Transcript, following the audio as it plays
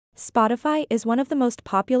Spotify is one of the most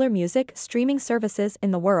popular music streaming services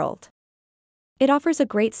in the world. It offers a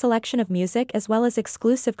great selection of music as well as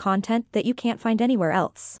exclusive content that you can't find anywhere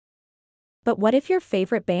else. But what if your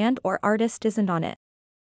favorite band or artist isn't on it?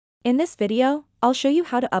 In this video, I'll show you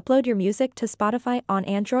how to upload your music to Spotify on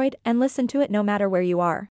Android and listen to it no matter where you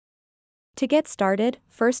are. To get started,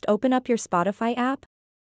 first open up your Spotify app.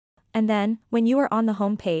 And then, when you are on the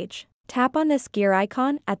home page, tap on this gear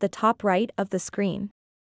icon at the top right of the screen.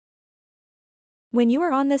 When you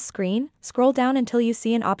are on this screen, scroll down until you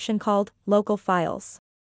see an option called Local Files.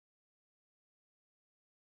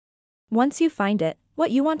 Once you find it,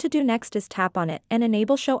 what you want to do next is tap on it and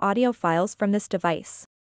enable Show Audio Files from this device.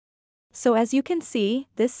 So as you can see,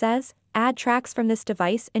 this says, Add tracks from this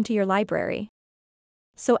device into your library.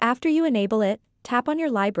 So after you enable it, tap on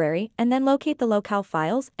your library and then locate the locale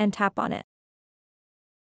files and tap on it.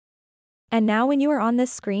 And now when you are on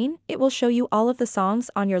this screen, it will show you all of the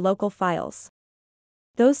songs on your local files.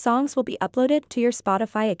 Those songs will be uploaded to your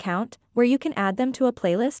Spotify account, where you can add them to a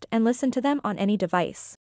playlist and listen to them on any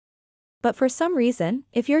device. But for some reason,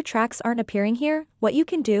 if your tracks aren't appearing here, what you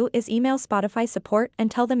can do is email Spotify support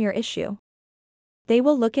and tell them your issue. They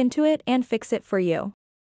will look into it and fix it for you.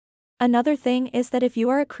 Another thing is that if you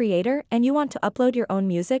are a creator and you want to upload your own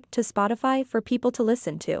music to Spotify for people to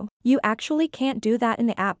listen to, you actually can't do that in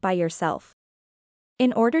the app by yourself.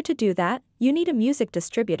 In order to do that, you need a music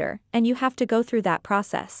distributor, and you have to go through that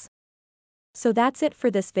process. So that's it for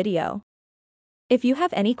this video. If you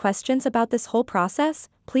have any questions about this whole process,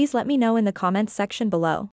 please let me know in the comments section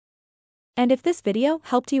below. And if this video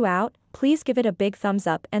helped you out, please give it a big thumbs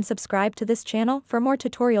up and subscribe to this channel for more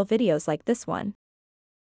tutorial videos like this one.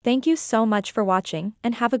 Thank you so much for watching,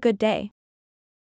 and have a good day.